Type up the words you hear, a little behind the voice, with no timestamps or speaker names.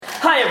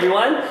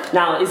everyone.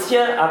 Now it's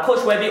here,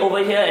 Coach Webby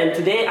over here, and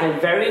today I'm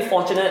very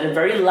fortunate and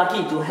very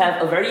lucky to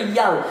have a very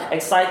young,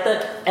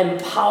 excited,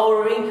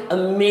 empowering,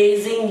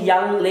 amazing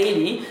young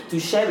lady to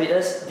share with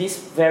us this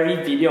very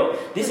video.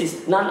 This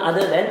is none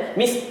other than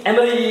Miss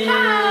Emily.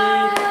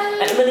 Hi.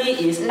 Emily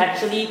is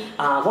actually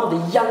one of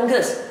the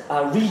youngest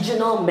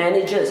regional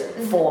managers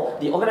for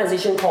the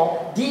organization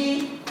called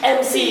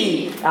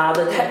DMC.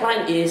 The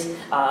tagline is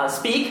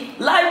Speak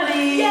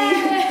Lively.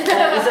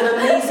 It's an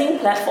amazing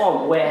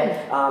platform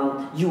where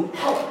you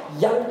help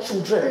young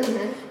children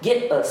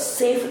get a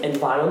safe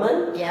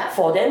environment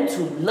for them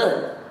to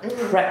learn,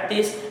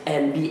 practice,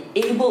 and be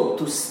able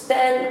to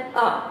stand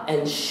up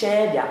and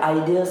share their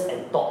ideas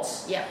and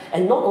thoughts.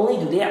 And not only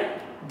do they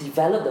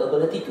develop the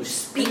ability to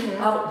speak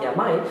out their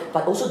mind,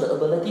 but also the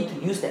ability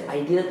to use that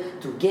idea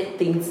to get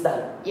things done.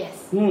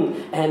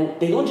 And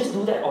they don't just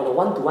do that on a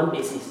one-to-one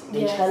basis.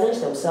 They challenge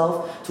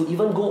themselves to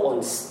even go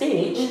on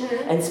stage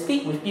and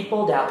speak with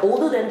people that are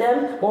older than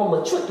them, more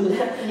mature to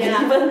them,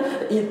 and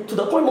even to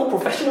the point more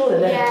professional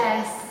than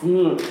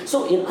them.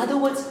 So in other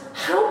words,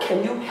 how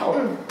can you help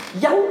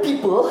young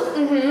people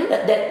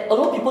that a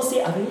lot of people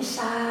say are very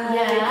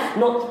shy,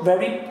 not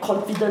very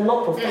confident,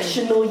 not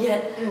professional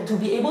yet, to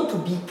be able to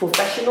be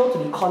professional, to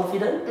be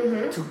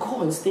confident, to go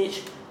on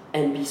stage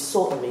and be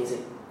so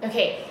amazing?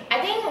 Okay,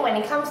 I think when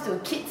it comes to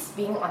kids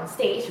being on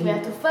stage, we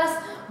have to first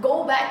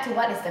go back to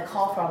what is the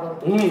core problem.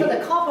 So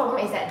the core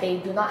problem is that they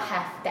do not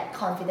have that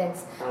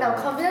confidence. Now,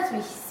 confidence,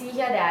 we see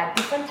here there are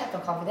different types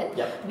of confidence.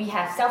 We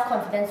have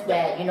self-confidence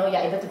where you're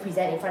able to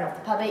present in front of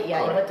the public, you're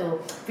able to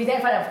present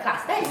in front of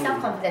class. That is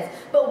self-confidence.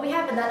 But we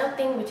have another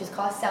thing which is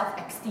called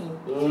self-esteem.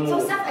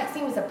 So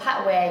self-esteem is a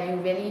part where you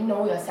really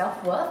know your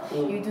self-worth.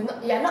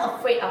 You're not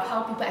afraid of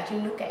how people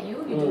actually look at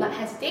you. You do not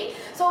hesitate.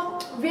 So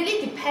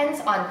really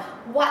depends on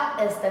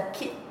what is the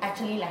kid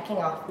actually lacking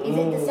of. Is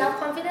it the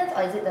self-confidence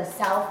or is it the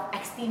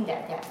self-esteem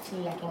that they're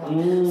actually lacking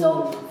of?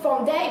 So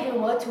from there, if we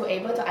were to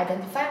able to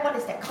identify what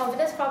is that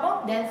confidence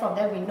problem, then from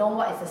there we know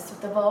what is a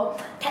suitable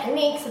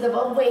technique,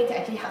 suitable way to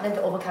actually help them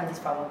to overcome this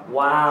problem.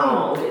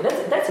 Wow, okay,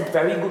 that's a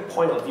very good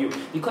point of view,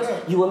 because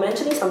you were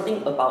mentioning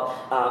something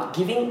about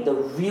giving the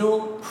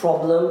real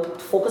problem,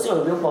 focusing on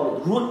the real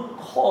problem, root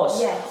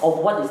cause of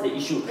what is the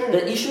issue.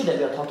 The issue that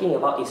we are talking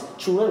about is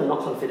children are not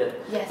confident.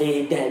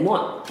 They dare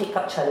not take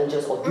up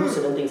challenges or do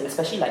certain things,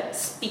 especially like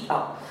speak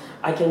out.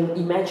 I can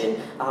imagine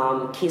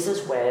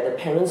cases where the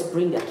parents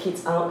bring their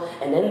kids out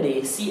and then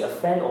they see a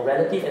friend or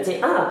relative and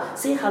say,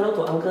 say hello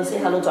to uncle, say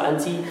hello to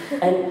auntie.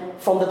 And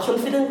from the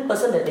confident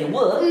person that they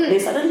were, they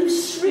suddenly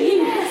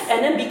shrink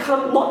and then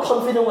become not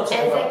confident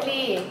whatsoever.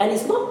 And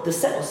it's not the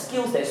set of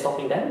skills that is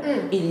stopping them,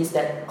 it is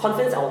that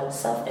confidence or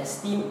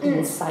self-esteem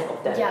inside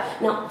of them.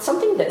 Now,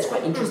 something that's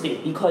quite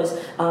interesting, because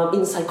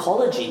in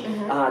psychology,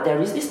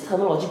 there is this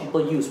terminology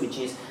people use, which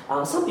is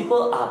some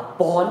people are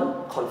born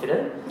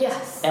confident,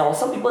 or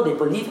some people they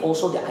believe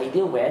also the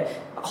idea where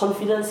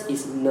confidence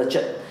is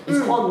nurtured.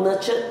 It's called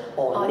nurtured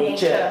or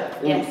nature.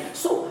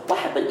 So what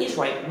happened is,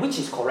 which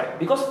is correct?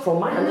 Because from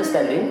my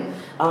understanding,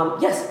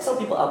 yes, some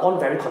people are born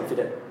very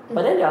confident,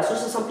 but then there are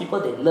also some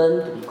people they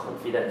learn to be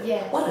confident.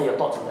 What are your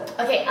thoughts on that?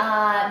 Okay,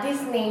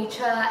 this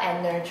nature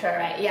and nurture,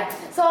 right?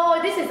 So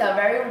this is a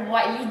very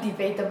widely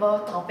debatable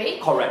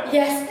topic. Correct.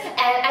 Yes,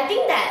 and I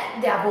think that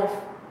they are both.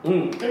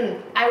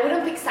 I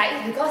wouldn't pick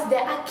sides, because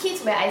there are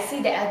kids where I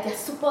see that they're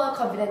super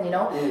confident,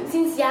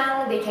 Since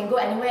young, they can go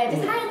anywhere,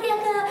 just hi,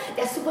 uncle.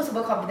 They're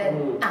super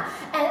confident.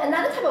 And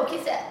another type of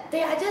kids that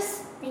they are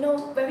just,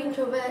 very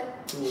introvert,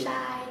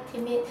 shy,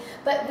 timid.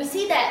 But we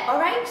see that,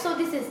 alright, so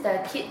this is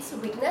the kids'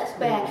 weakness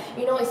where,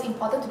 it's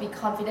important to be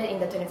confident in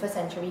the 21st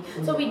century.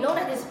 So we know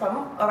that this is a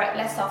problem. Alright,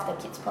 let's solve the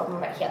kids'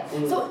 problem right here.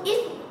 So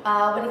if,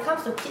 when it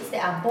comes to kids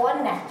that are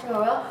born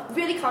natural,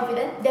 really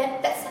confident,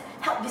 then let's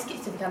help these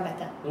kids to become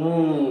better.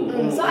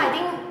 So I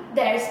think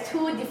there's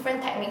two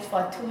different techniques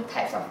for two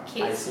types of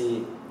kids. I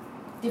see.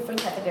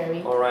 Different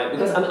category. Alright,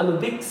 because I'm a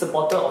big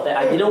supporter of that.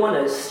 I didn't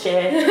want to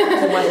share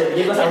too much of it,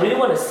 because I really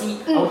want to see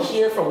or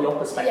hear from your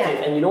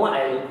perspective. And you know what,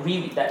 I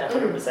agree with that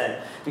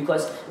 100%.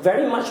 Because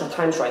very much of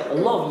times, a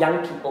lot of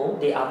young people,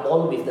 they are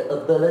born with the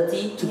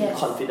ability to be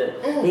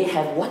confident. They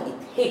have what it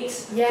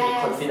takes to be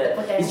confident.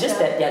 It's just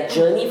that their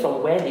journey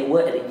from where they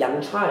were as a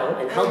young child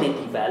and how they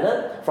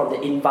develop from the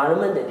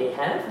environment that they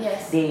have,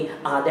 they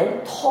are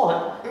then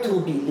taught to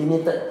be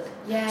limited.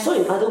 So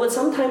in other words,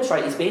 sometimes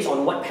it's based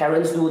on what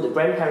parents do, the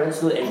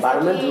grandparents do, the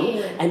environment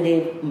do, and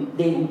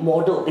they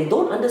model. They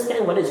don't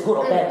understand whether it's good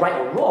or bad, right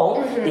or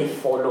wrong, they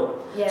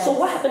follow. So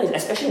what happens is,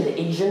 especially in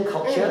the Asian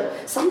culture,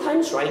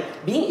 sometimes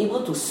being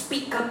able to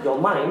speak up your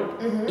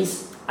mind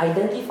is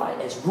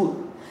identified as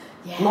rude,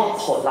 not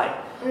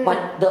polite.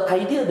 But the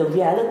idea, the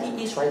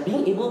reality is,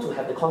 being able to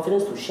have the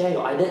confidence to share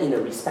your idea in a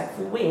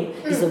respectful way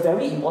is a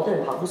very important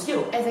and powerful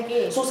skill.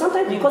 So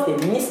sometimes because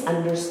they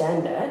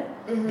misunderstand that,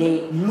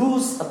 they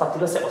lose a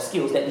particular set of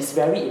skills that is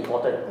very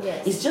important.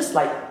 It's just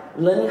like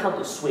learning how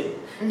to swim.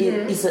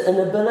 It is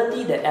an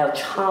ability that a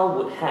child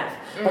would have.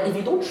 But if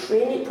you don't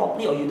train it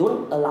properly or you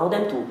don't allow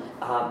them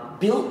to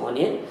build on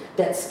it,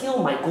 that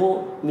skill might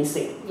go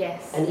missing.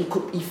 And it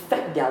could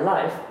affect their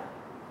life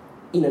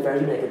in a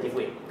very negative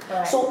way.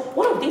 Alright. So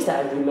one of the things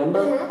that I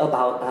remember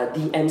about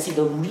DMC,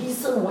 the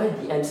reason why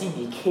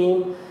DMC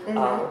became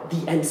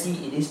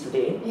DMC it is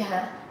today,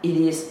 it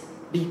is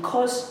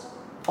because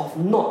of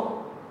not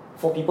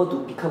for people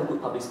to become good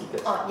public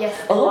speakers. Oh, yes.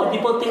 A lot of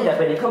people think that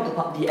when they come to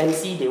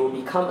DMC, they will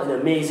become an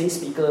amazing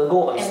speaker,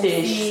 go on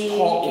stage,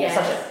 talk in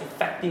such an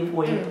effective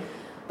way.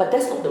 But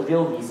that's not the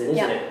real reason,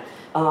 isn't it?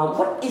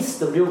 What is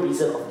the real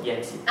reason of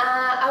DMC?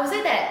 I would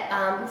say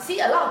that, see,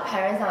 a lot of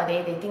parents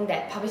nowadays, they think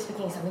that public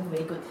speaking is something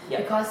really good.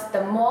 Because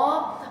the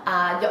more,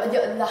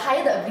 the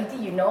higher the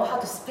ability you know how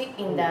to speak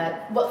in the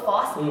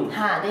workforce,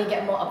 then you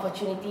get more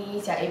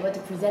opportunities, you're able to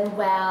present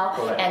well,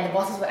 and the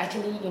bosses will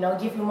actually,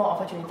 give you more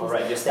opportunities.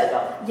 Alright, you stand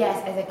up.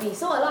 Yes, exactly.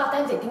 So a lot of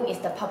times they think it's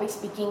the public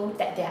speaking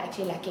that they're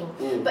actually lacking.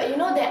 But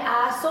there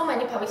are so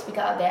many public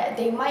speakers out there,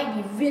 they might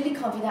be really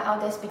confident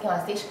out there speaking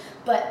on stage,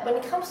 but when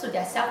it comes to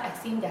their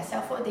self-esteem, their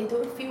self-worth, they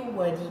don't feel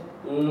worthy.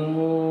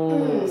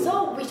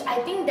 So, which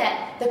I think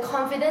that the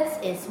confidence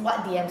is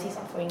what DMC is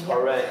offering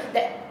here.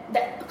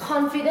 That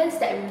confidence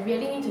that we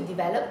really need to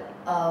develop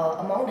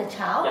among the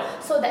child,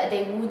 so that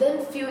they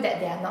wouldn't feel that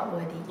they are not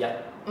worthy.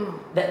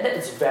 That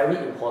is very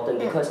important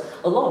because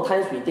a lot of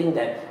times we think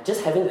that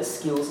just having the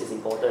skills is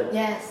important.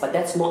 But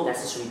that's not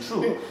necessarily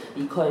true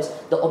because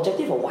the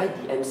objective of why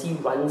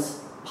DMC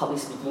runs public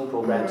speaking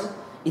programs,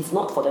 it's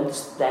not for them to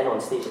stand on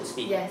stage and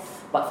speak,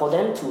 but for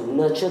them to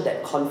nurture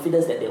that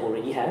confidence that they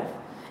already have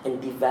and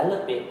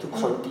develop it to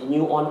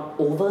continue on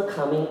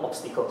overcoming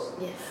obstacles.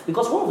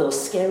 Because one of the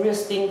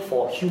scariest things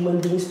for human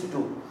beings to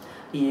do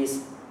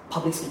is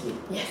public speaking.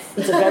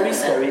 It's a very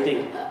scary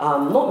thing.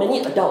 Not many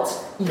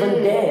adults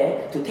even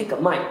dare to take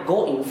a mic,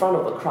 go in front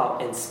of a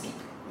crowd and speak.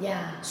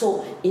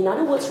 So in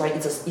other words, right,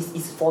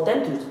 it's for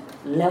them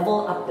to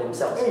level up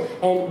themselves.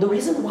 And the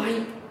reason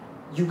why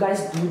you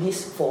guys do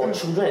this for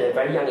children at a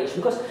very young age,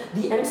 because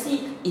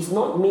DMC is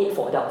not made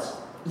for adults.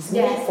 It's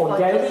made for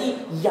very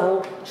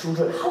young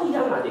children. How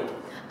young are they?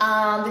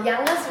 The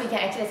youngest we can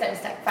actually accept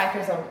is like 5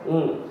 years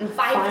old.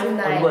 5 to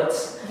 9.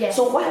 Onwards.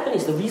 So what happened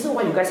is the reason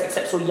why you guys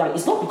accept so young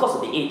is not because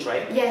of the age,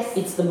 right?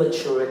 It's the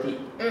maturity.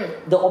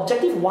 The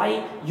objective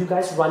why you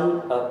guys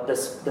run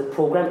the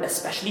program,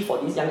 especially for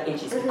this young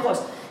age, is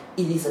because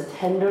it is a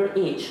tender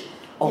age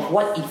of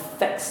what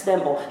affects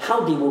them or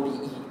how they will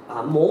be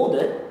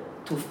molded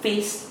to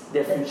face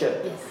their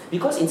future.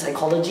 Because in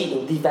psychology,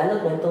 in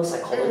developmental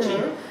psychology,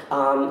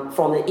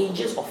 from the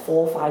ages of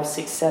 4, 5,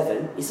 6,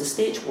 7 is a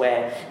stage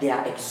where they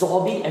are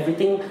absorbing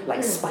everything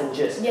like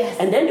sponges.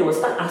 And then they will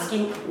start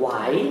asking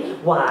why,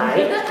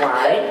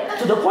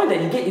 to the point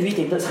that you get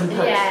irritated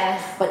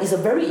sometimes. But it's a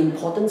very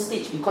important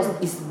stage because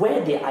it's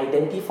where they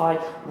identify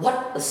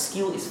what a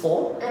skill is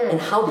for and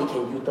how they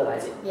can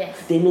utilize it.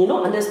 They may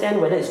not understand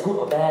whether it's good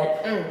or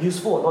bad,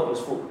 useful or not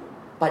useful.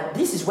 But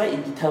this is where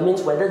it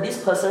determines whether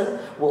this person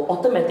will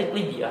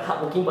automatically be a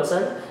hardworking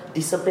person,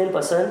 disciplined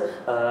person,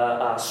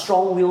 a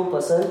strong-willed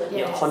person,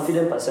 a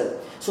confident person.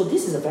 So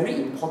this is a very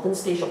important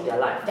stage of their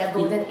life. Their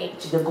golden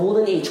age. The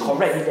golden age,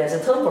 correct. There's a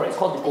term for it, it's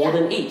called the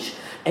golden age.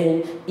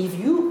 And if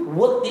you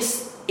work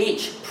this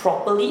age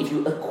properly, if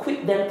you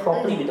equip them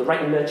properly with the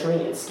right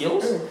nurturing and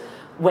skills,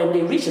 when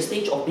they reach the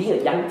stage of being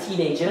a young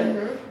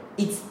teenager,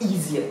 it's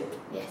easier.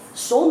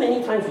 So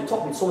many times we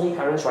talk with so many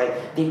parents,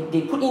 right?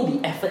 They put in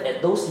the effort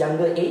at those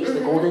younger age, the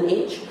golden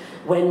age.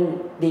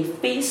 When they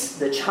face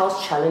the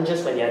child's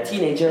challenges when they are a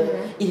teenager,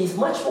 it is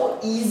much more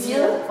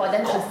easier for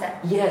them to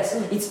accept.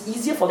 It's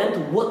easier for them to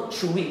work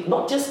through it,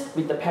 not just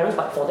with the parents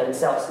but for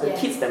themselves, the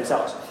kids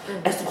themselves,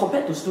 as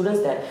compared to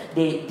students that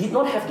they did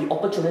not have the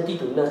opportunity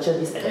to nurture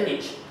this at that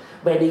age,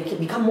 where they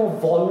become more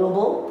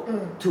vulnerable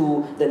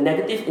to the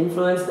negative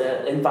influence,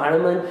 the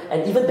environment,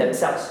 and even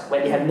themselves,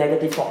 where they have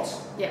negative thoughts.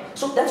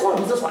 So that's one of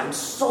the reasons why I'm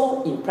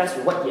so impressed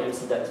with what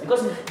DMC does,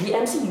 because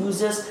DMC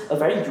uses a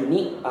very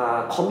unique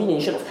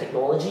combination of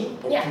technology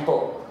and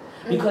people.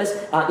 Because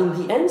in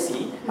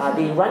DMC,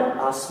 they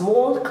run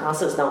small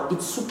classes now.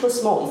 It's super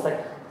small. It's like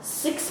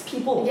 6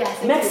 people,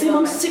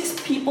 maximum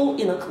 6 people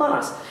in a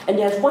class, and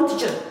there's one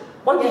teacher.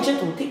 One teacher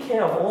to take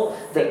care of all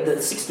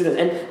the 6 students,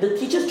 and the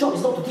teacher's job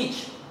is not to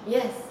teach.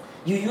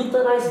 You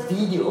utilize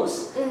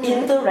videos,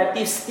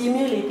 interactive,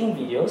 stimulating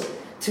videos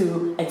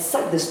to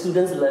excite the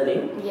students'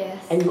 learning,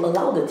 and you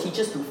allow the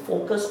teachers to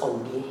focus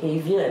on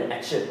behavior and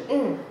action,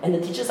 and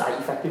the teachers are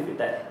effective with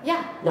that.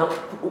 Now,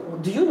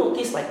 do you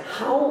notice like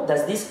how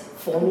does this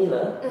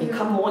formula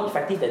become more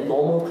effective than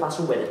normal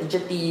classroom where the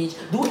teacher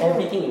do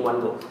everything in one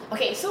go?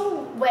 Okay,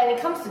 so when it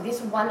comes to this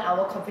 1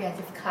 hour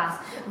comprehensive class,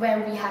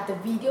 when we have the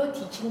video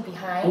teaching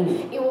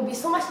behind, it will be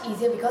so much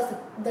easier because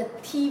the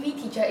TV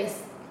teacher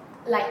is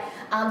like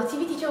the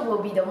TV teacher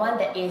will be the one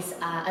that is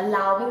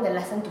allowing the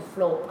lesson to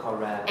flow.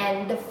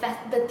 And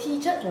the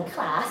teacher in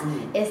class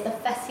is the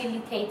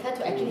facilitator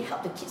to actually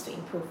help the kids to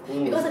improve.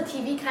 Because the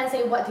TV can't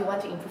say what do you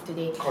want to improve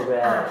today.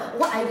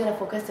 What are you going to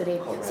focus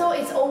today? So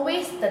it's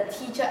always the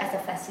teacher as a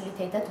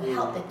facilitator to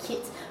help the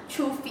kids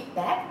through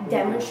feedback,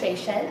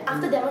 demonstration.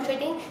 After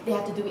demonstrating, they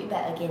have to do it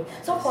back again.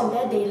 So from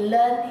there, they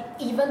learn,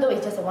 even though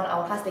it's just a 1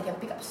 hour class, they can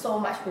pick up so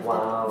much with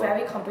the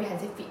very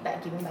comprehensive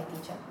feedback given by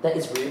teacher. That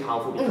is really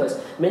powerful because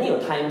many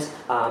of times,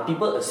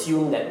 people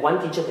assume that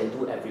one teacher can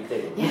do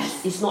everything.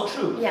 Yes. Which is not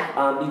true.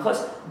 Yeah.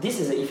 Because this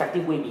is an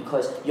effective way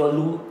because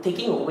you're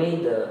taking away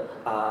the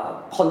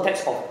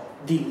context of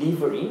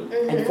delivery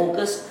and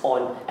focus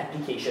on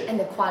application. And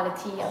the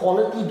quality.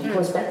 Quality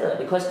becomes better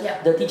because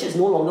the teacher is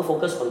no longer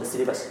focused on the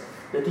syllabus.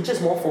 The teacher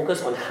is more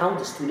focused on how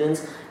the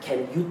students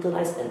can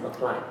utilize and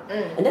apply.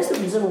 And that's the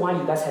reason why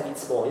you guys have it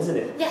small, isn't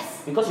it?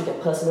 Yes. Because you can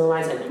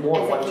personalize and be more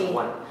Exactly.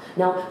 one-to-one.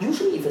 Now,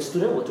 usually if a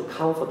student were to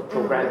come for the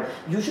program,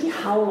 usually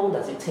how long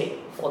does it take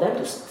for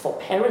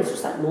parents to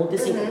start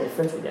noticing the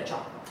difference with their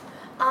child?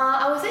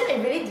 I would say that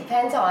it really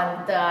depends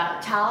on the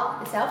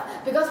child itself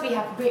because we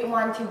have grade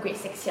 1 to grade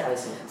 6 here. I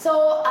see.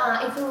 So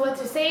if we were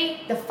to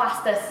say the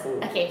fastest,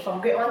 okay,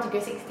 from grade 1 to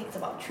grade 6 it takes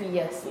about 3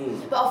 years.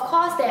 But of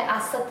course there are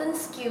certain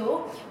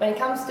skills when it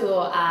comes to,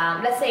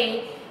 let's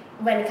say,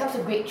 when it comes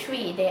to grade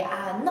 3, they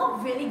are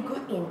not really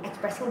good in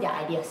expressing their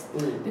ideas.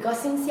 Because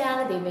since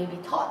young, they may be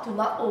taught to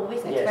not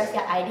always express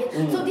their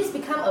ideas. So this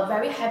becomes a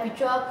very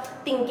habitual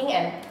thinking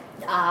and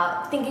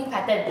thinking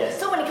pattern.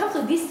 So when it comes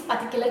to this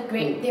particular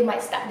grade, they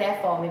might start there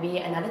for maybe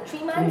another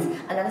 3 months,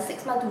 another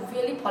 6 months to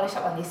really polish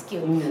up on this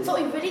skill. So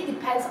it really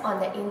depends on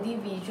the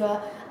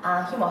individual,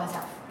 him or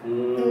herself.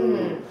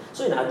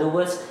 So in other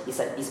words,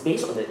 it's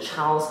based on the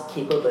child's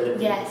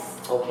capability. Yes.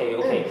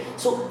 Okay.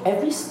 So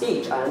every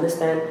stage, I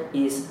understand,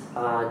 is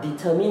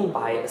determined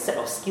by a set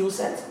of skill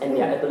sets and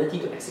their ability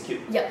to execute.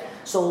 Yep.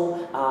 So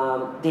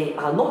they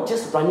are not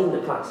just running the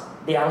class;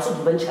 they are also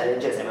given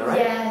challenges. Am I right?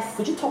 Yes.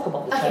 Could you talk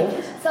about the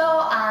challenges? So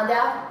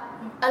there are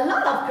a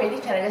lot of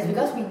creative challenges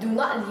because we do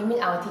not limit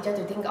our teacher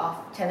to think of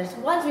challenges.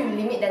 Once we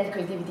limit, then the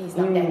creativity is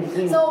not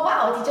there. So what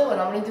our teacher will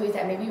normally do is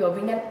that maybe we'll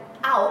bring them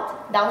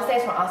out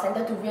downstairs from our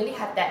center to really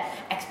have that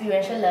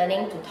experiential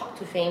learning, to talk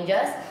to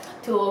strangers,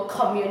 to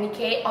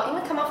communicate, or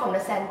even come out from the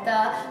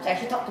center to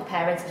actually talk to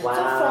parents. Wow.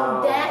 So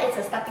from there, it's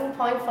a starting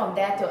point from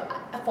there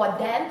for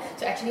them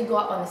to actually go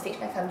up on the stage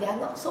next time. They are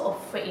not so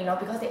afraid,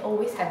 because they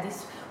always have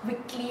this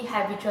weekly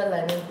habitual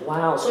learning.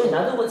 Wow. So in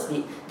other words,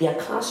 their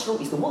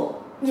classroom is the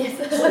world. Yes.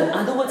 So in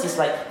other words, it's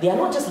like they are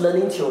not just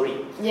learning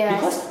theory.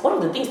 Yes. Because one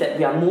of the things that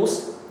we are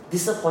most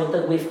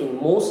disappointed with in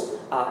most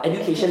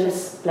education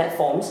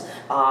platforms,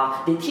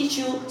 they teach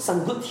you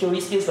some good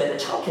theory skills where the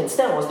child can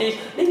stand on stage,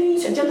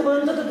 ladies and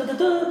gentlemen,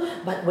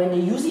 but when they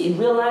use it in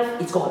real life,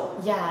 it's gone.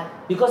 Yeah.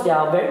 Because they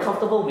are very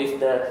comfortable with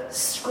the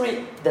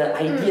script, the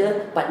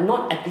idea, but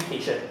not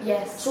application.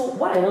 Yes. So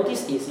what I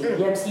noticed is in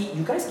BMC,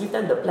 you guys give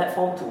them the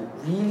platform to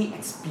really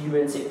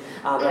experience it,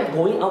 like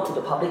going out to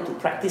the public to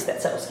practice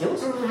that set of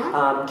skills,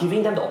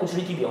 giving them the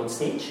opportunity to be on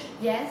stage.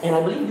 Yes. And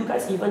I believe you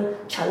guys even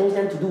challenge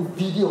them to do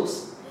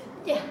videos.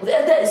 Yeah.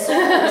 That is so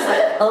cool. It's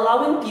like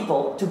allowing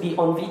people to be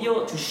on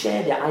video to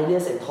share their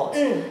ideas and thoughts.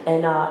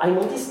 And I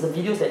noticed the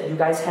videos that you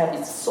guys have,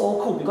 it's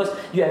so cool because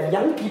you have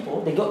young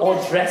people, they get all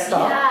dressed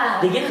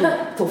up, they get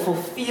to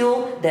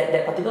fulfill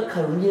that particular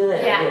career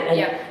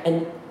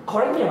and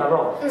correct me if I'm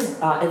wrong,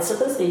 at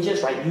certain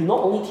stages, right, you not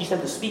only teach them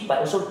to speak but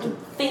also to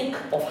think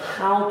of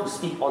how to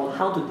speak, on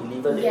how to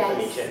deliver the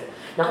information.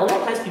 Now a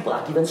lot of times people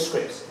are given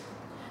scripts.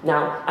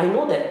 Now I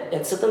know that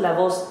at certain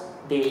levels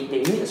they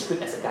need a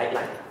script as a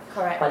guideline.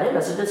 Correct. But then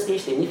at a certain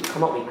stage, they need to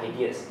come up with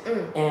ideas.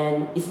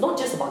 And it's not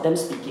just about them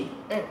speaking,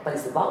 but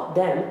it's about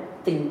them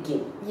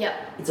thinking. Yep.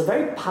 It's a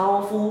very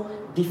powerful,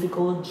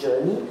 difficult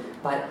journey,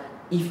 but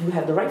if you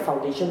have the right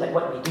foundation, like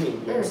what we do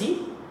in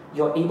BMC,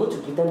 you're able to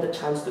give them the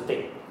chance to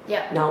think.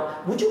 Yep.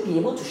 Now, would you be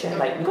able to share,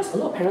 because a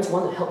lot of parents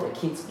want to help their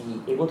kids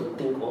be able to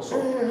think also,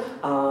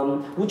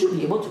 would you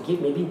be able to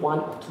give maybe 1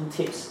 or 2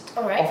 tips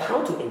of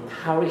how to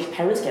encourage,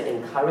 parents can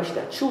encourage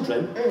their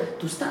children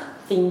to start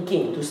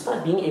thinking, to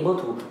start being able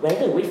to, rather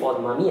than wait for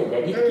mommy and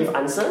daddy to give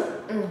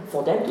answer,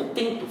 for them to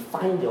think, to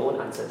find their own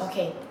answers?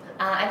 Okay.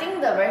 I think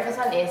the very first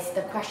one is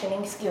the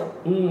questioning skill.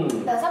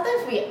 Now,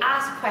 sometimes we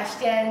ask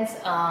questions,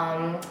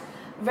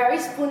 very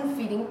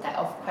spoon-feeding type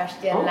of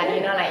question,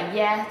 like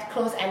yes,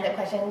 close-ended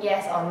question,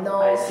 yes or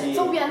no. I see.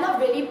 So we are not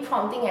really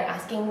prompting and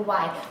asking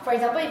why. For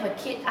example, if a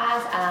kid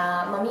asks,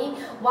 "Mommy,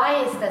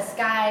 why is the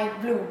sky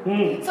blue?"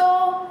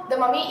 So the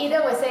mommy either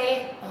will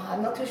say,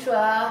 "I'm not too sure,"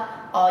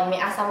 or you may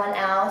ask someone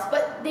else.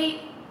 But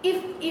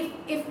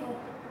if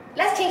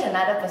let's change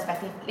another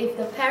perspective. If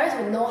the parents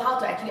will know how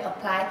to actually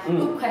apply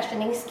good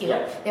questioning skill,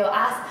 they will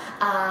ask,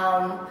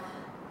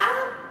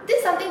 this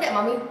is something that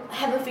mommy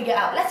haven't figured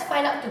out. Let's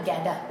find out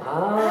together.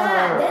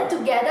 Then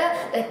together,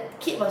 the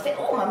kid will say,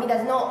 "Oh, mommy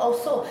doesn't know."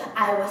 Also,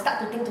 I will start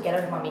to think together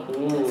with mommy.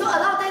 So a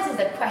lot of times it's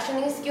the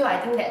questioning skill. I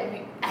think that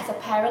we, as a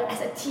parent, as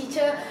a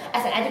teacher,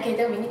 as an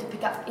educator, we need to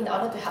pick up in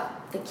order to help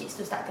the kids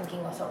to start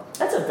thinking also.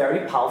 That's a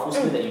very powerful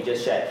skill that you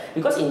just shared.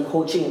 Because in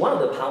coaching, one of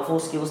the powerful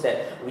skills that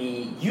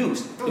we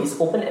use is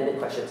open-ended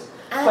questions.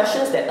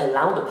 Questions that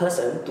allow the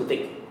person to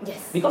think. Yes.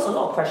 Because a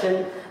lot of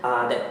questions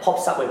that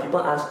pops up when people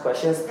ask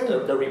questions,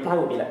 the reply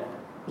will be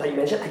like you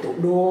mentioned, I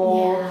don't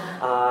know,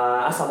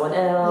 ask someone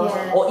else,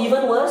 or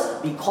even worse,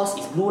 because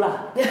it's blue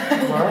lah.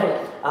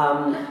 Right?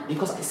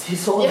 Because I say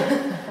so.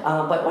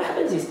 But what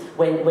happens is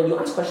when you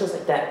ask questions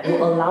like that, you're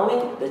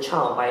allowing the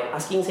child by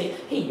asking, say,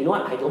 hey, you know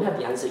what, I don't have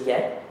the answer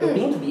yet. You're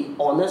being to be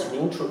honest, you're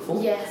being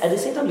truthful. Yes. At the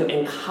same time, you're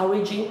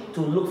encouraging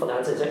to look for the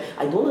answer. Right?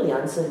 I don't know the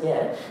answer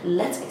yet.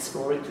 Let's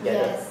explore it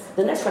together. Yes.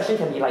 The next question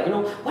can be like,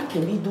 what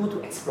can we do to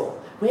explore?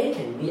 Where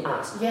can we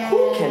ask? Yes.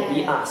 Who can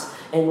we ask?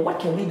 And what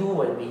can we do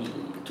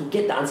to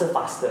get the answer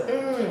faster?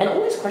 And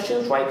all these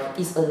questions, right,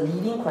 is a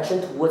leading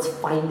question towards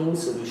finding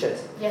solutions.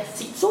 Yes.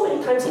 See, so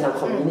many times in our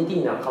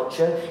community, in our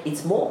culture,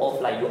 it's more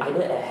of like you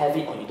either have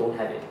it or you don't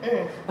have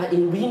it. But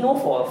we know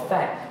for a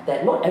fact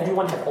that not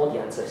everyone have all the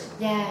answers.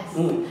 Yes.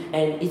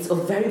 And it's a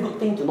very good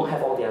thing to not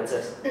have all the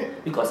answers.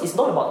 Because it's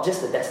not about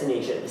just the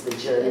destination, it's the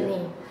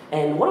journey.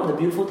 And one of the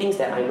beautiful things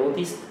that I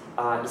noticed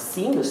is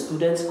seeing the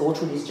students go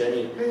through this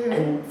journey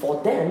and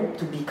for them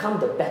to become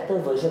the better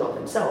version of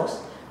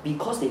themselves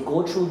because they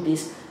go through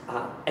this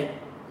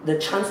the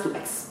chance to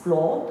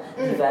explore,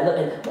 develop,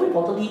 and more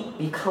importantly,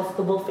 be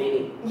comfortable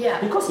failing.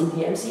 Yeah. Because in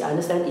DMC, I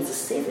understand it's a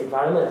safe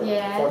environment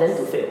for them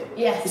to fail.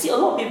 Yes. You see, a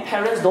lot of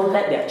parents don't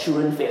let their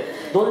children fail.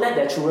 Don't let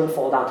their children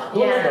fall down.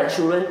 Don't let their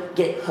children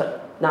get hurt.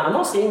 Now, I'm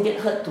not saying get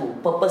hurt to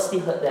purposely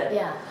hurt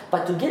them,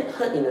 but to get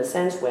hurt in a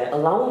sense where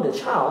allowing the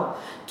child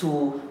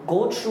to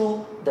go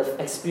through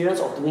the experience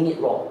of doing it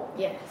wrong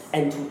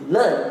and to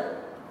learn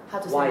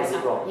why is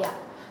it wrong.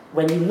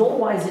 When you know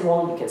why is it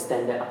wrong, you can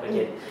stand that up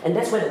again. And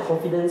that's where the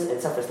confidence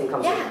and self-esteem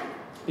comes in.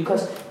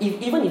 Because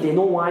even if they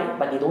know why,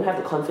 but they don't have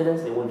the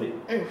confidence, they won't do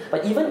it.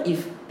 But even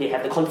if they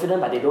have the confidence,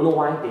 but they don't know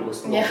why, they will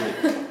still not do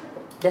it.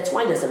 That's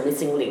why there's a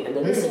missing link. And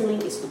the missing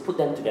link is to put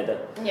them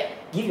together.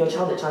 Give your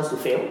child the chance to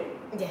fail.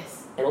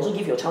 And also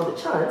give your child the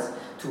chance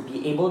to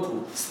be able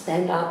to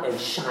stand up and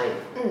shine.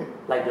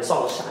 Like the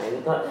song Shine.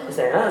 It's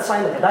like,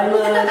 shine like a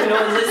diamond,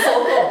 it's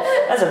so cool.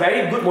 That's a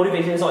very good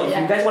motivation song. If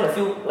you guys want to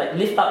feel like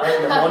lift up right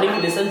in the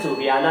morning, listen to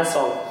Rihanna's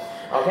song.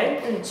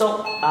 Okay?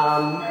 So,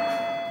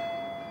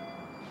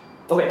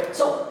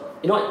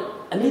 you know what?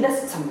 I mean,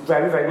 that's some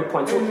very, very good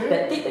points. So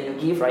that tip that you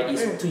give, right,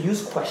 is to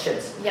use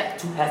questions.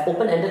 To have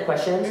open-ended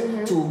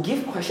questions, to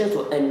give questions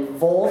to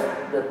involve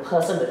the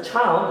person, the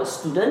child, the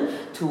student,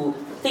 to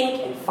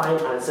think and find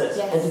answers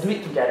and to do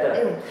it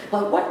together.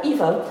 But what if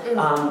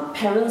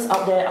parents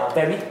out there are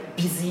very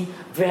busy,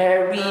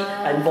 very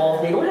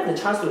involved, they don't have the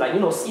chance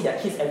to see their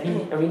kids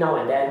every now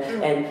and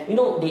then, and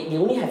they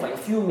only have like a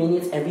few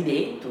minutes every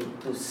day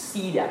to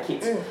see their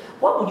kids.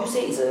 What would you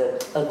say is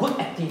a good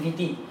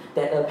activity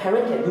that a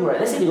parent can do, right?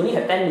 Let's say they only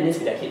have 10 minutes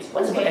with their kids.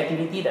 What's a good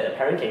activity that a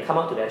parent can come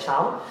up to their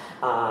child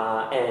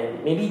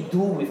and maybe do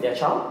with their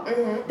child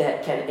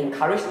that can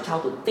encourage the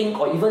child to think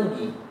or even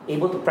be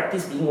able to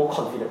practice being more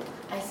confident?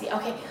 I see,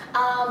 okay.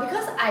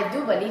 Because I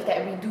do believe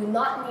that we do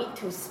not need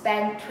to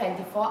spend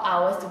 24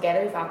 hours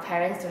together with our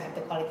parents to have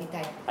the quality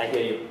time. I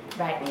hear you.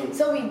 Right.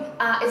 So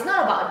it's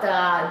not about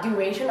the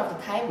duration of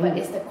the time, but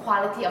it's the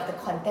quality of the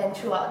content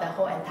throughout the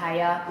whole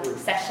entire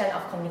session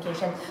of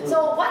communication.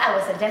 So what I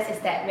would suggest is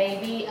that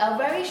maybe a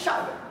very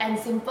short and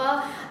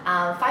simple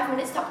 5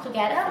 minutes talk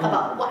together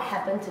about what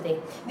happened today.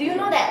 Do you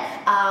know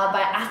that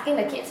by asking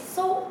the kids,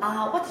 so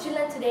what did you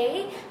learn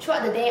today,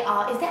 throughout the day,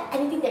 is there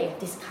anything that you've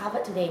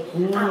discovered today?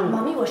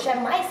 Mommy will share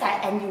my side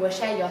and you will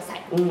share your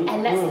side.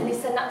 And let's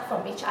listen up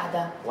from each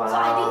other. Wow. So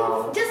I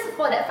think just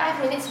for that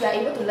 5 minutes, we are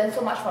able to learn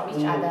so much from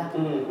each other.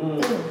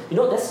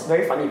 That's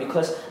very funny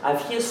because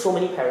I've heard so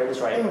many parents,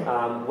 right,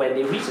 when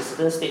they reach a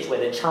certain stage where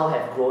the child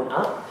have grown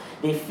up,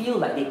 they feel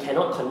like they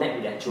cannot connect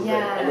with their children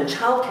and the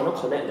child cannot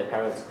connect with their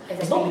parents. Exactly.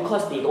 It's not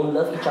because they don't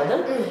love each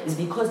other, it's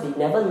because they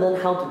never learn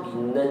how to be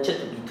nurtured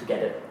to be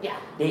together.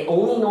 They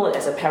only know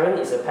as a parent,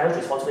 it's a parent's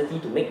responsibility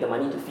to make the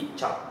money to feed the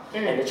child.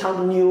 And the child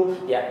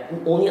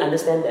only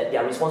understand that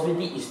their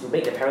responsibility is to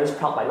make the parents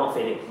proud by not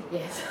failing.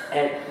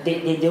 And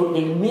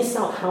they miss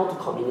out how to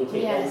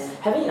communicate. And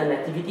having an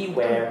activity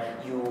where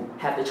you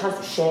have the chance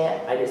to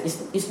share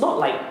ideas, it's not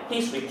like,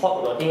 please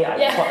report your day, I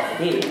report my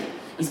day.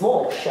 It's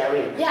more of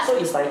sharing. So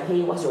it's like,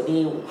 hey, what's your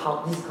day?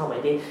 This is how my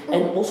day.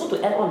 And also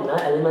to add on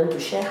another element to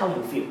share how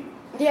you feel.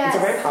 It's a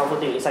very powerful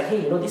thing. It's like,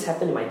 hey, this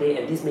happened in my day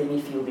and this made me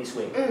feel this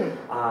way.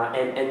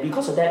 And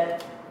because of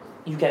that,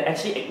 you can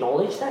actually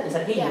acknowledge that. It's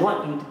like, hey, you know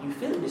what, you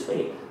feel it this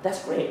way.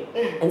 That's great.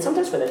 And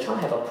sometimes when the child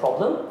have a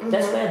problem,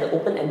 that's where the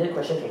open-ended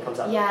question can come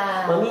up.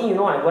 Mommy,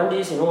 I want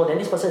this, then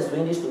this person is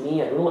doing this to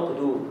me, I don't know what to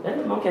do. Then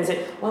the mom can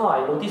say, wow,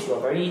 I notice you are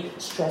very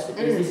stressed with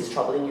this is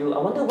troubling you. I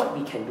wonder what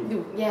we can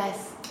do.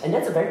 And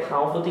that's a very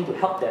powerful thing to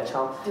help their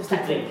child to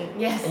think.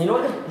 And you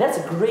know what? That's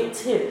a great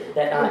tip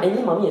that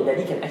any mommy and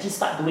daddy can actually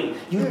start doing.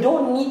 You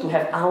don't need to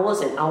have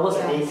hours and hours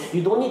a day.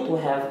 You don't need to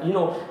have,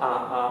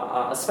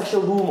 a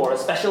special room or a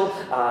special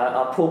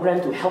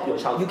program to help your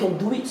child. You can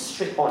do it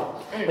straight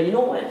on. But you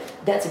know what?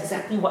 That's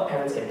exactly what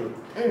parents can do.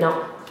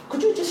 Now,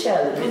 could you just share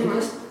a little bit?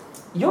 Because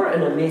you're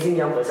an amazing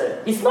young person.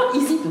 It's not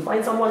easy to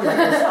find someone like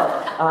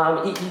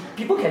yourself.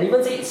 People can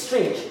even say it's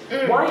strange.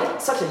 Why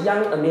such a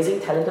young,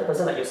 amazing, talented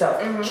person like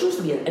yourself choose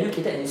to be an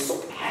educator and is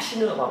so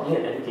passionate about being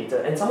an educator,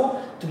 and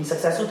someone to be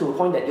successful to a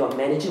point that you're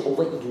managing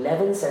over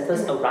 11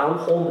 centers around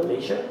whole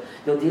Malaysia.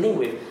 You're dealing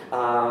with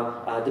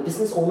the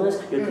business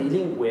owners, you're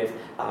dealing with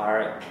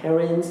our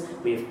parents,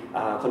 with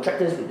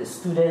contractors, with the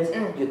students,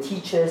 your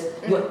teachers.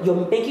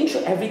 You're making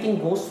sure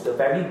everything goes to the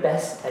very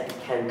best that it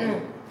can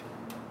be.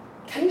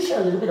 Can you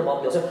share a little bit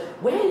about yourself?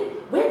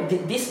 Where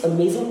did this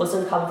amazing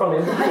person come from,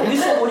 and why are you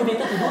so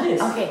motivated to do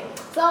this? Okay,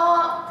 so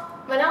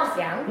when I was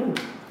young,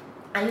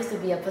 I used to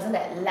be a person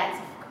that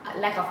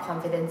lack of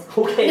confidence.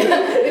 Okay.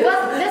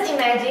 Because just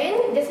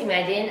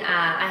imagine,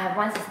 I have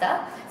one sister.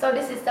 So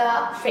this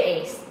sister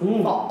straight A's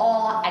for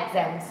all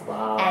exams,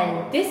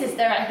 and this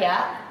sister right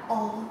here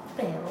all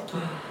failed.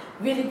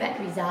 Really bad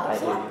results.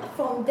 So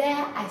from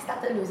there, I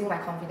started losing my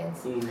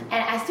confidence. And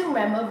I still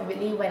remember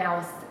vividly when I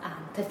was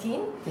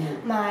 13,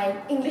 my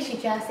English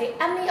teacher said,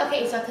 Emily,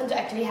 okay, it's your turn to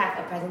actually have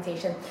a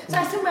presentation. So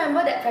I still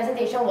remember that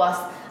presentation was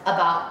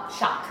about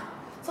shark.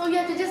 So you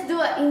have to just do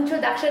an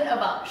introduction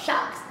about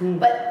sharks.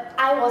 But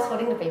I was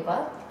holding the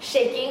paper,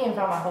 shaking in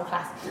front of my whole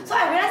class. So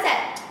I realized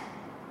that,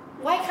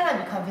 why can't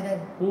I be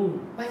confident?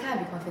 Why can't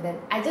I be confident?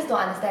 I just don't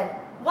understand.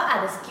 What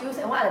are the skills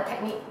and what are the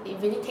techniques it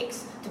really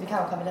takes to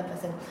become a confident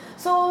person?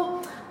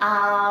 So,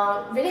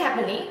 really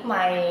happily,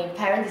 my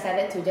parents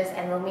decided to just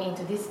enroll me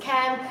into this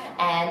camp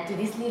and to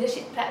this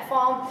leadership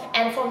platform.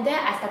 And from there,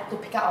 I started to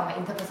pick up on my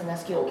interpersonal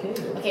skill.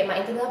 Okay, my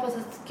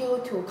interpersonal skill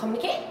to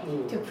communicate,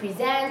 to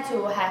present,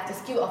 to have the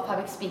skill of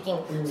public speaking.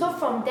 So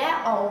from there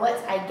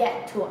onwards, I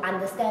get to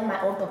understand my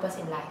own purpose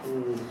in life.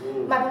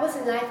 My purpose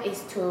in life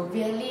is to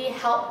really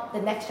help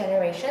the next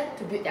generation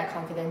to build their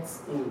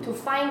confidence, to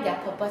find their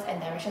purpose and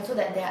direction, so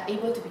that they are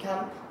able to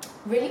become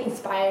really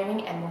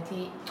inspiring and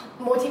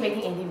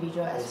motivating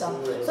individual as well.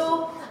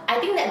 So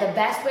I think that the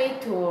best way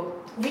to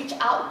reach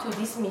out to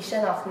this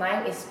mission of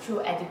mine is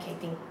through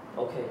educating,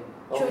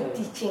 through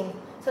teaching,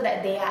 so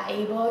that they are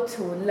able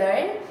to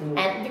learn.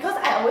 And because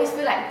I always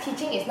feel like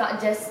teaching is not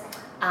just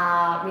they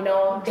are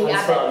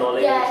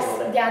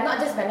not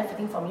just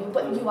benefiting from you,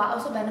 but you are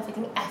also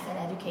benefiting as an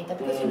educator,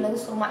 because you learn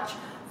so much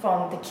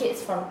from the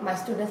kids, from my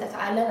students, as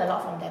I learn a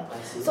lot from them.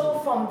 So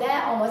from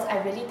there onwards, I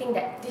really think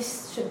that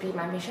this should be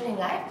my mission in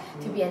life,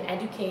 to be an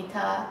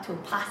educator, to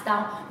pass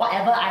down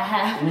whatever I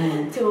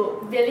have,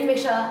 to really make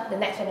sure the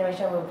next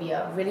generation will be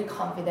a really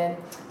confident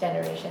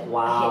generation.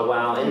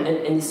 Wow. And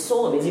it's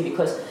so amazing,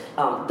 because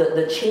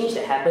the change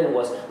that happened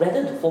was,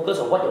 rather than focus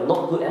on what you're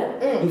not good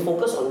at, you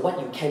focus on what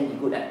you can be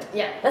good at.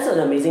 That's an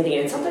amazing thing,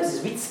 and sometimes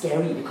it's a bit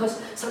scary,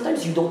 because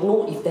sometimes you don't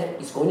know if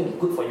that is going to be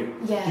good for you.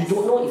 You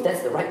don't know if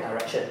that's the right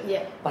direction.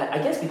 But I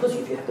guess because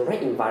if you have the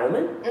right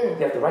environment,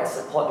 you have the right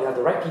support, you have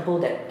the right people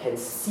that can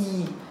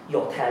see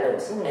your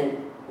talents and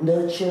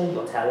nurture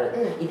your talent,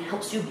 it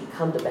helps you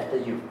become the better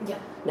you.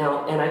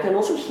 Now, and I can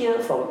also hear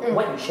from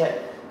what you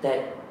shared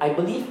that I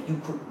believe you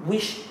could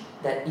wish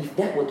that if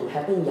that were to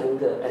happen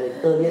younger, at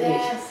an earlier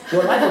age,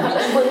 your life would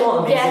be even more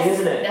amazing,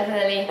 isn't it?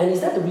 Definitely. And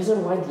is that the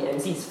reason why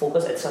DMC is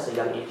focused at such a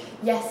young age?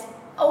 Yes.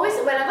 Always,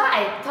 whenever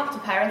I talk to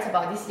parents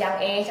about this young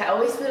age, I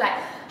always feel like,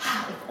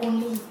 if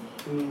only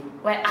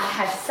when I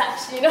have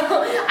such,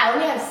 I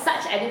only have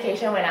such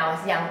education when I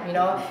was young,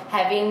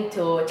 having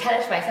to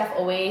challenge myself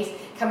always,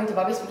 coming to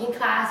public speaking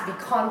class, be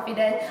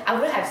confident. I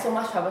wouldn't have so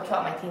much trouble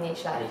throughout my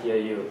teenage life. I hear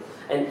you.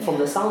 And from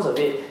the sounds of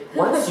it,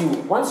 once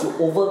you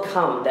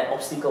overcome that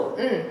obstacle,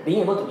 being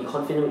able to be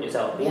confident with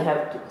yourself, being able to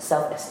have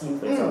self-esteem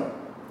for yourself,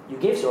 you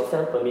gave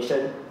yourself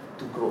permission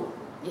to grow.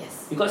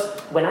 Yes. Because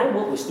when I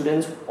work with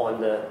students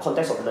on the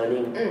context of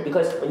learning,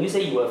 because when you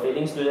say you were a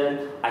failing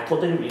student, I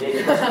totally relate,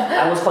 because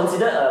I was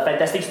considered a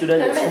fantastic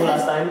student at school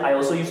last time. I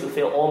also used to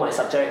fail all my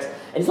subjects.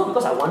 And it's not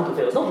because I want to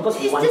fail, it's not because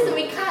we want to.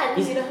 We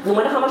can't. No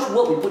matter how much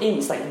work we put in,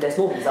 it's like there's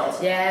no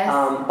results. Yes.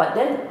 But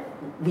then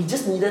we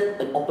just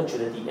needed an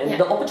opportunity. And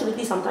the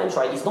opportunity sometimes,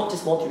 right, is not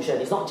just more tuition,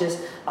 it's not just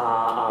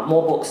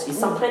more books, it's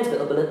sometimes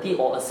the ability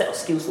or a set of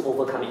skills to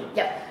overcome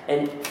it.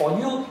 And for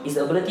you, it's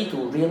the ability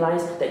to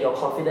realize that you're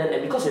confident,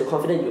 and because you're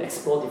confident, you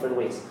explore different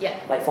ways.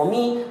 Like for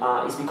me,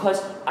 it's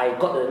because I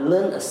got to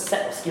learn a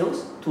set of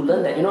skills to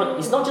learn that,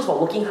 it's not just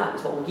about working hard,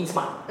 it's about working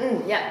smart.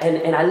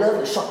 And I love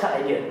the shortcut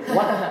idea.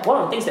 One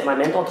of the things that my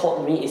mentor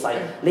taught me is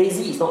like,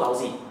 lazy is not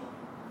lousy.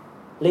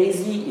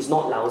 Lazy is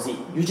not lousy.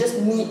 You just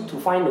need to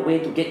find a way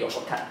to get your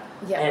shortcut.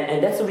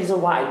 And that's the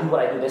reason why I do what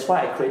I do. That's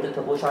why I created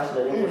Turbocharge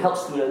Learning, to help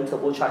students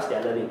turbocharge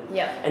their learning.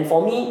 And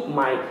for me,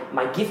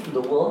 my gift to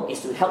the world is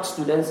to help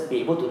students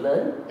be able to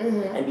learn.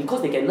 And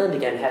because they can learn, they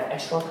can have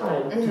extra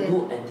time to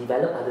do and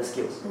develop other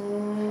skills.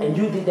 And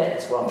you did that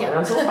as well. And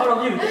I'm so proud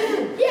of you.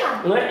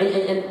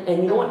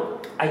 And you know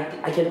what?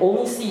 I can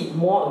only see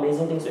more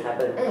amazing things to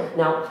happen.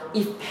 Now,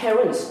 if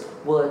parents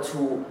were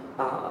to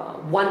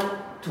want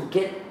to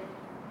get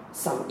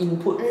some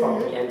input from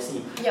the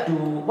MC. Yep.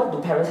 What do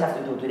parents have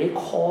to do? Do they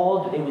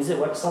call? Do they visit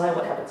website?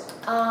 What happens?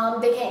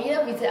 They can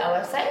either visit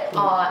our website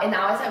or in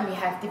our website we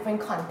have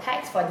different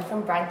contacts for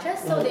different branches,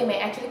 so they may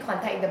actually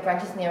contact the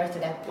branches nearest to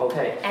them.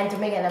 Okay. And to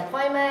make an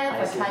appointment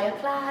for trial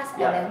class,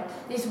 Yeah. and then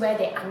this is where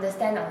they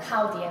understand on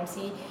how the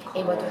MC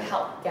able to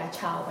help their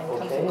child when it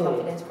comes to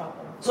confidence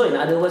problem. So in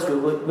other words,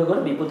 we're going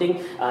to be putting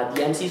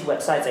the MC's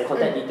websites and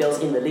contact details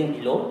in the link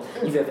below.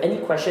 If you have any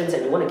questions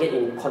and you want to get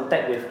in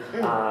contact with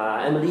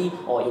Emily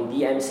or in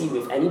DMC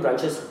with any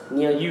branches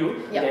near you,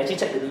 you can actually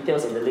check the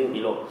details in the link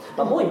below.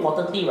 But more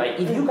importantly, right,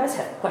 if you guys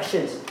have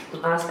questions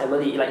to ask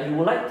Emily, like you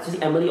would like to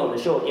see Emily on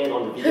the show again,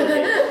 on the video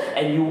again,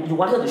 and you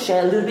want her to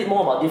share a little bit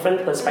more about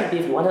different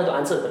perspectives, you want her to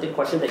answer a particular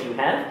question that you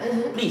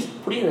have, please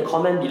put it in the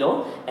comment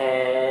below.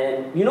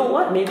 And you know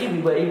what? Maybe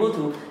we were able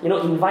to,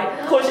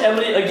 invite Coach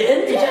Emily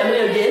again, Teacher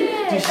Emily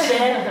again, to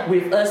share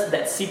with us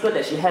that secret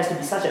that she has to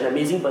be such an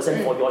amazing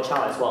person for your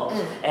child as well.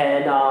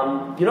 And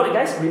you know what,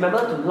 guys? Remember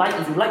to like.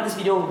 If you like this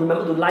video,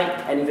 remember to like,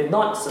 and if you're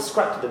not,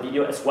 subscribe to the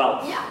video as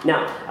well. Yeah.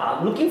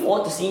 Now, looking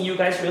forward to seeing you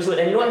guys real soon.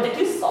 And you know what? Thank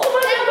you so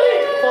much,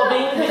 Emily, for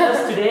being with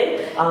us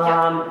today.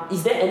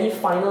 Is there any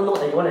final note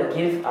that you want to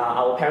give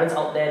our parents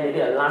out there? Maybe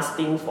a last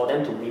thing for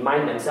them to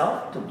remind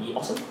themselves to be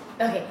awesome.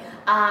 Okay.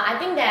 I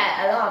think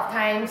that a lot of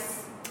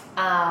times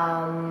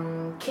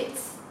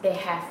kids, they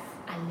have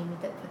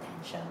unlimited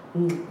potential.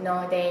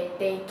 No,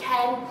 they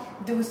can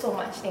do so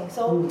much things.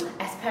 So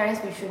as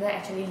parents, we shouldn't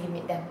actually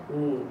limit them.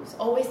 So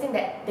always think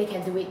that they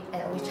can do it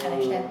and always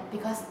challenge them,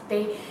 because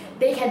they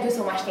can do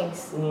so much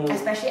things,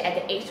 especially at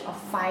the age of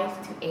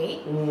 5 to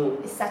 8.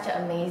 It's such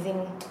an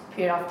amazing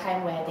period of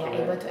time where they are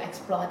able to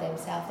explore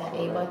themselves,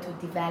 they're able to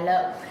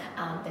develop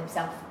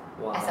themselves.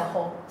 Wow. As a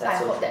whole. So I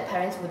hope that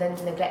parents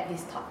wouldn't neglect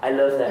this talk. I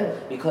love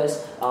that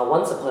because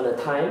once upon a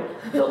time,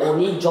 the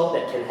only job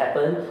that can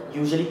happen,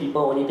 usually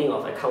people only think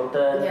of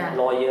accountant,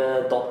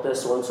 lawyer, doctor,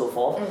 so on and so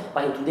forth.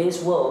 But in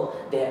today's world,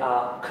 there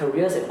are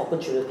careers and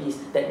opportunities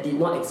that did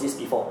not exist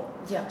before.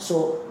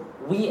 So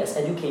we as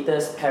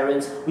educators,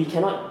 parents, we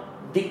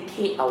cannot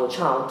dictate our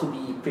child to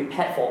be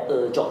prepared for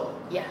a job.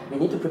 We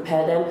need to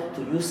prepare them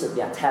to use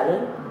their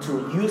talent, to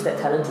use that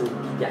talent to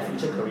be their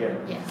future career.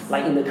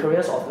 Like in the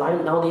careers of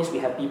nowadays, we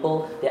have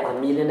people that are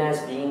millionaires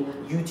being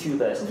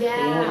YouTubers, being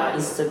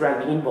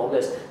Instagram, being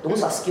bloggers.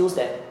 Those are skills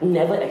that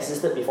never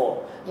existed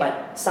before.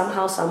 But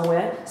somehow,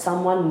 somewhere,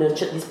 someone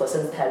nurtured this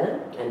person's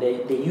talent, and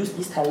they use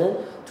this talent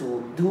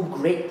to do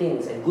great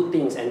things and good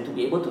things, and to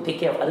be able to take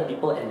care of other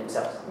people and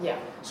themselves.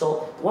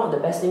 So one of the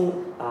best things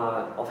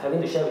of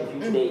having to share with you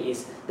today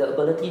is the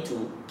ability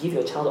to give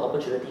your child the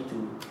opportunity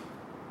to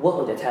work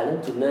on their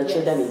talent, to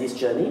nurture them in this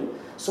journey,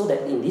 so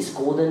that in these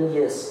golden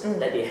years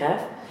that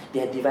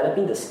they are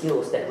developing the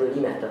skills that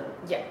really matter.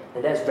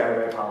 And that's very,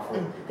 very powerful.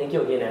 Thank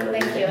you again, Emily.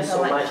 Thank you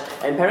so much.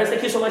 And parents,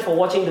 thank you so much for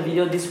watching the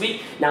video this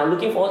week. Now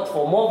looking forward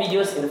for more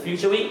videos in the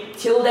future week.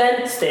 Till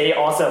then, stay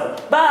awesome.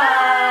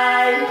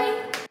 Bye!